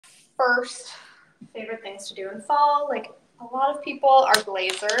first favorite things to do in fall, like a lot of people, are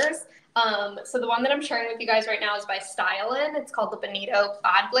blazers. So the one that I'm sharing with you guys right now is by StyleIn. It's called the Benito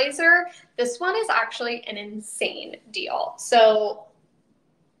Plaid Blazer. This one is actually an insane deal. So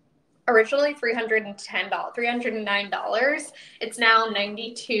originally $309. It's now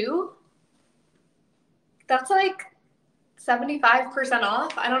 $92. That's like 75%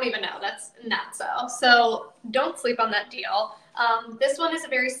 off. I don't even know. That's nuts. So don't sleep on that deal. This one is a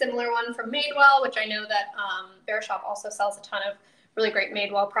very similar one from Madewell, which I know that Verishop also sells a ton of really great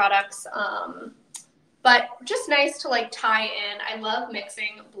Madewell products. But just nice to like tie in. I love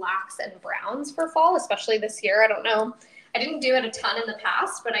mixing blacks and browns for fall, especially this year. I don't know. I didn't do it a ton in the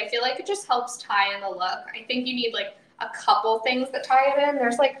past, but I feel like it just helps tie in the look. I think you need like a couple things that tie it in.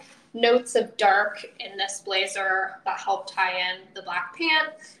 There's like notes of dark in this blazer that help tie in the black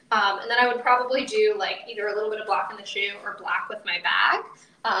pant. And then I would probably do like either a little bit of black in the shoe or black with my bag.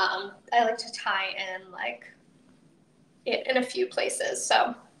 I like to tie in like it in a few places.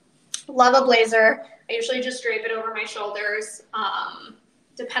 So love a blazer. I usually just drape it over my shoulders,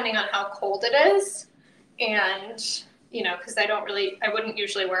 depending on how cold it is. And, you know, because I wouldn't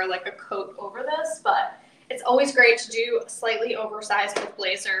usually wear like a coat over this, but it's always great to do slightly oversized with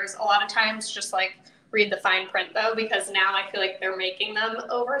blazers. A lot of times just like read the fine print though, because now I feel like they're making them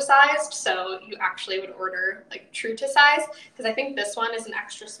oversized. So you actually would order like true to size, because I think this one is an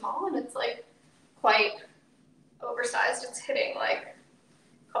extra small and it's like quite oversized. It's hitting like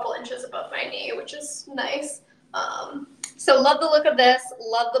a couple inches above my knee, which is nice. So love the look of this,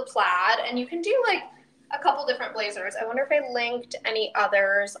 love the plaid, and you can do like a couple different blazers. I wonder if I linked any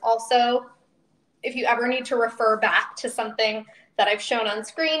others. Also, if you ever need to refer back to something that I've shown on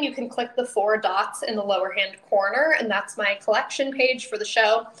screen, you can click the 4 dots in the lower hand corner, and that's my collection page for the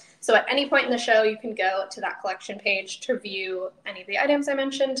show. So at any point in the show, you can go to that collection page to view any of the items I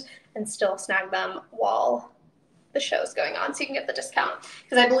mentioned and still snag them while the show's going on, so you can get the discount.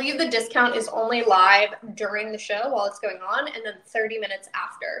 Because I believe the discount is only live during the show while it's going on, and then 30 minutes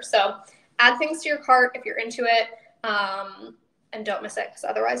after. So add things to your cart if you're into it, and don't miss it, because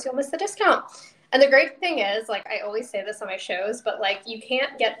otherwise you'll miss the discount. And the great thing is, like I always say this on my shows, but like you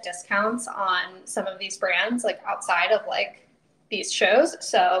can't get discounts on some of these brands like outside of like these shows.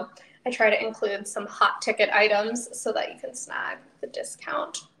 So I try to include some hot ticket items so that you can snag the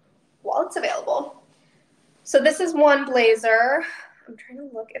discount while it's available. So this is one blazer. I'm trying to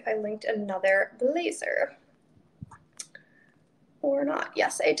look if I linked another blazer or not.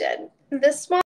 Yes, I did. This one